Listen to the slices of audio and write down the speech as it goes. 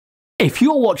If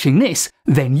you're watching this,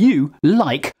 then you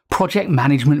like project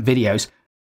management videos,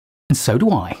 and so do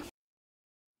I.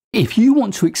 If you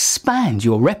want to expand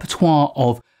your repertoire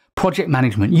of project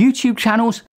management YouTube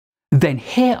channels, then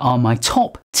here are my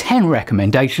top 10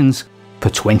 recommendations for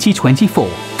 2024.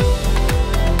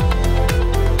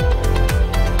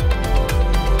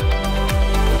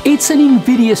 It's an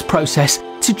invidious process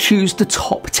to choose the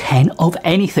top 10 of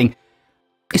anything,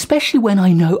 especially when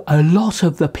I know a lot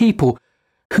of the people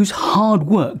whose hard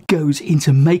work goes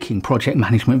into making project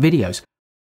management videos.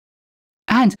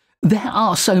 And there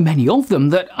are so many of them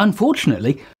that,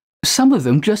 unfortunately, some of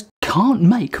them just can't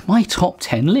make my top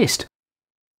 10 list.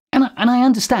 And I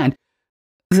understand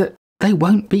that they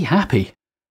won't be happy.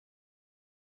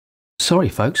 Sorry,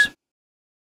 folks.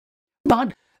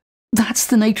 But that's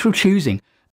the nature of choosing.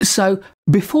 So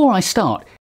before I start,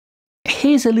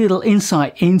 here's a little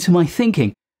insight into my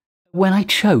thinking when I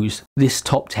chose this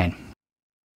top 10.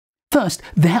 First,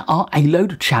 there are a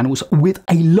load of channels with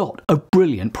a lot of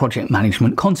brilliant project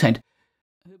management content,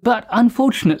 but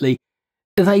unfortunately,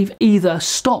 they've either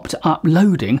stopped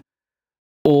uploading,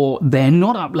 or they're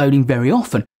not uploading very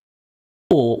often,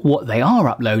 or what they are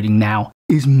uploading now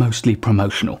is mostly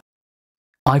promotional.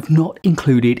 I've not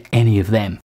included any of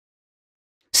them.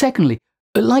 Secondly,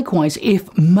 likewise, if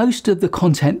most of the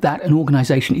content that an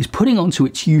organisation is putting onto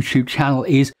its YouTube channel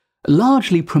is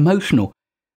largely promotional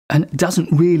and doesn't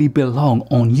really belong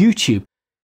on YouTube,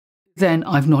 then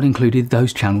I've not included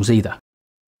those channels either.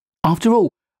 After all,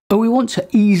 we want to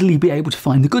easily be able to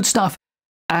find the good stuff,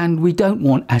 and we don't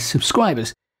want, as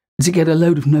subscribers, to get a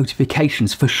load of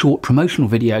notifications for short promotional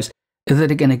videos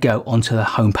that are going to go onto the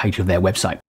homepage of their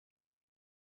website.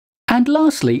 And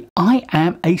lastly, I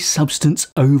am a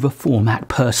substance over format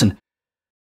person.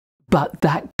 But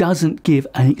that doesn't give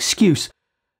an excuse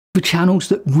for channels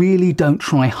that really don't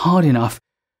try hard enough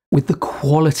with the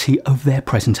quality of their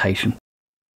presentation.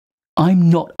 I'm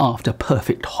not after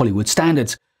perfect Hollywood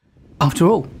standards. After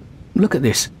all, look at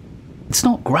this. It's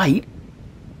not great.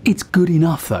 It's good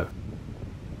enough though.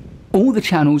 All the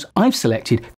channels I've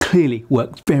selected clearly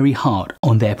work very hard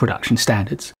on their production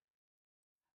standards.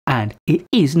 And it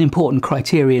is an important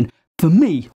criterion for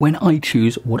me when I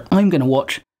choose what I'm going to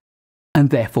watch, and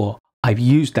therefore I've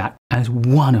used that as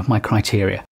one of my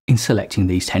criteria in selecting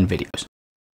these 10 videos.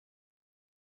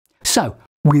 So,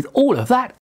 with all of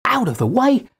that out of the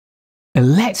way,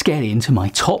 let's get into my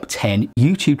top 10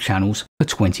 YouTube channels for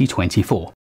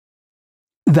 2024.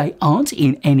 They aren't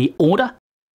in any order,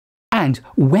 and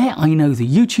where I know the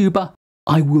YouTuber,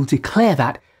 I will declare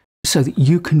that so that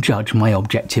you can judge my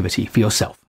objectivity for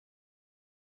yourself.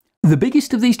 The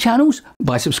biggest of these channels,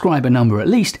 by subscriber number at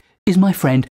least, is my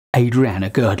friend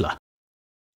Adriana Girdler.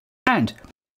 And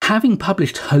having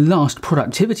published her last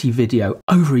productivity video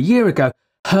over a year ago,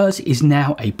 hers is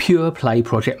now a pure play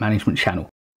project management channel.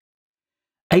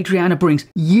 Adriana brings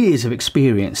years of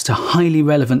experience to highly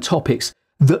relevant topics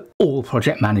that all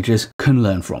project managers can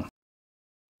learn from.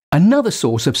 Another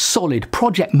source of solid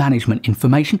project management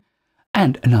information,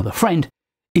 and another friend,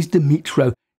 is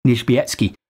Dmytro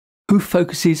Nizhbietsky, who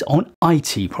focuses on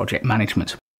IT project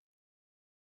management.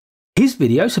 His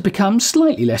videos have become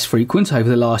slightly less frequent over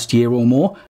the last year or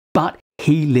more, but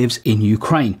he lives in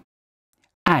Ukraine,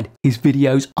 and his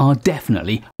videos are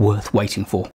definitely worth waiting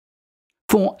for.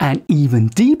 For an even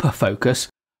deeper focus,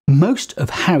 most of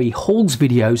Harry Hall's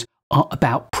videos are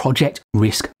about project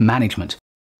risk management.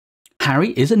 Harry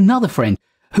is another friend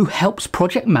who helps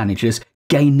project managers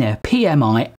gain their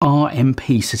PMI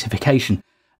RMP certification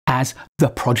as the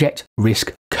Project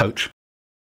Risk Coach.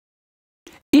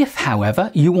 If,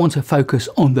 however, you want to focus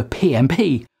on the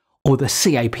PMP or the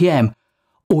CAPM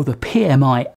or the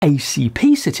PMI ACP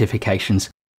certifications,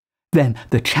 then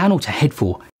the channel to head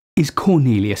for is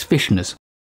Cornelius Fishner's.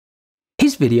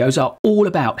 His videos are all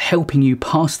about helping you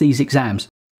pass these exams,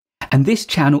 and this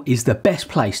channel is the best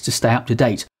place to stay up to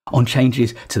date on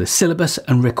changes to the syllabus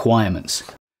and requirements.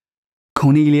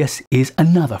 Cornelius is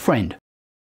another friend.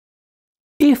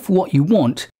 If what you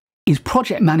want is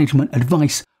project management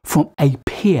advice from a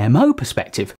PMO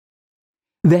perspective,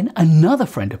 then another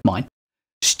friend of mine,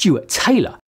 Stuart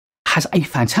Taylor, has a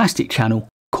fantastic channel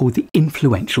called The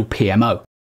Influential PMO.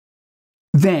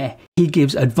 There, he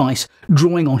gives advice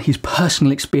drawing on his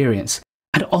personal experience,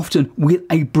 and often with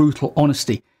a brutal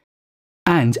honesty,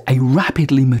 and a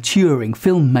rapidly maturing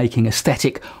filmmaking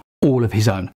aesthetic all of his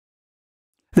own.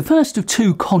 The first of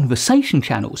two conversation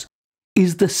channels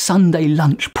is the Sunday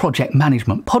Lunch Project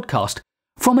Management podcast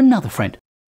from another friend,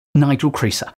 Nigel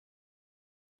Creaser.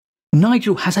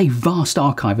 Nigel has a vast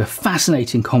archive of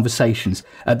fascinating conversations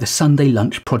at the Sunday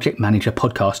Lunch Project Manager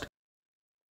podcast.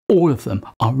 all of them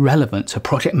are relevant to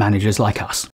project managers like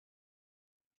us.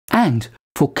 And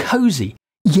for cozy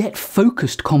yet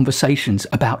focused conversations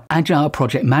about agile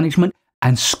project management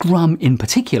and Scrum in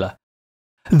particular,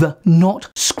 the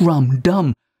Not Scrum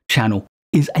Dumb channel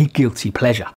is a guilty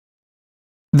pleasure.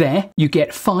 There you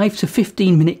get 5 to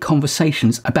 15-minute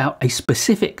conversations about a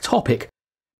specific topic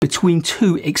between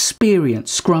two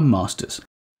experienced Scrum Masters,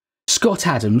 Scott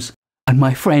Adams and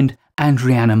my friend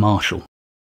Andriana Marshall.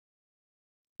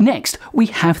 Next, we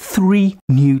have 3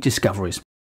 new discoveries.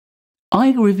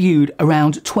 I reviewed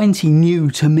around 20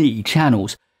 new-to-me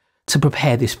channels to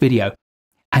prepare this video,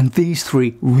 and these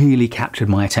 3 really captured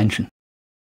my attention.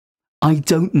 I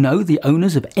don't know the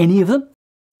owners of any of them,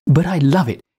 but I'd love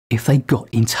it if they got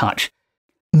in touch.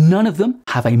 None of them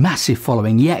have a massive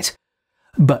following yet,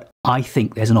 but I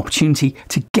think there's an opportunity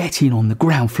to get in on the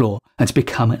ground floor and to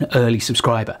become an early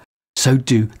subscriber, so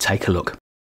do take a look.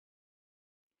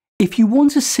 If you want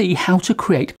to see how to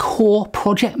create core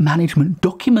project management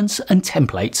documents and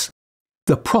templates,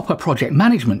 the Proper Project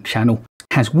Management channel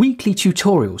has weekly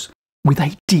tutorials with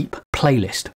a deep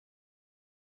playlist.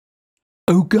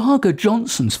 Ogaga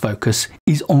Johnson's focus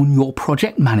is on your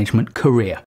project management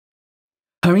career.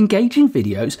 Her engaging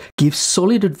videos give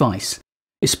solid advice,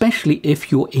 especially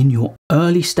if you're in your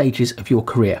early stages of your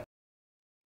career.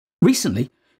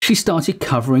 Recently, she started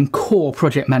covering core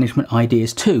project management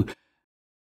ideas too,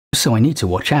 so I need to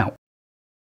watch out.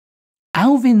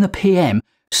 Alvin the PM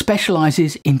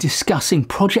specialises in discussing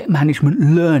project management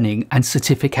learning and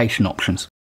certification options.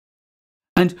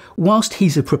 And whilst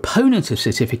he's a proponent of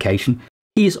certification,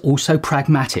 he is also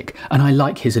pragmatic, and I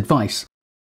like his advice.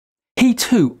 He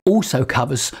too also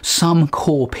covers some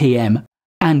core PM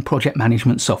and project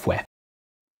management software.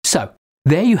 So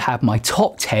there you have my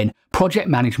top 10 project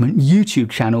management YouTube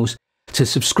channels to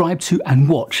subscribe to and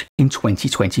watch in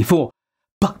 2024.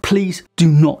 But please do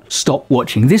not stop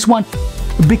watching this one,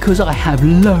 because I have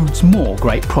loads more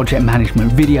great project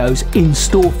management videos in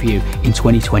store for you in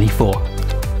 2024.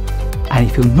 And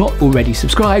if you're not already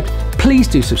subscribed, please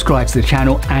do subscribe to the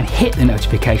channel and hit the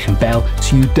notification bell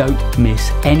so you don't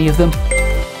miss any of them.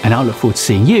 And I'll look forward to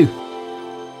seeing you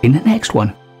in the next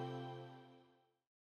one.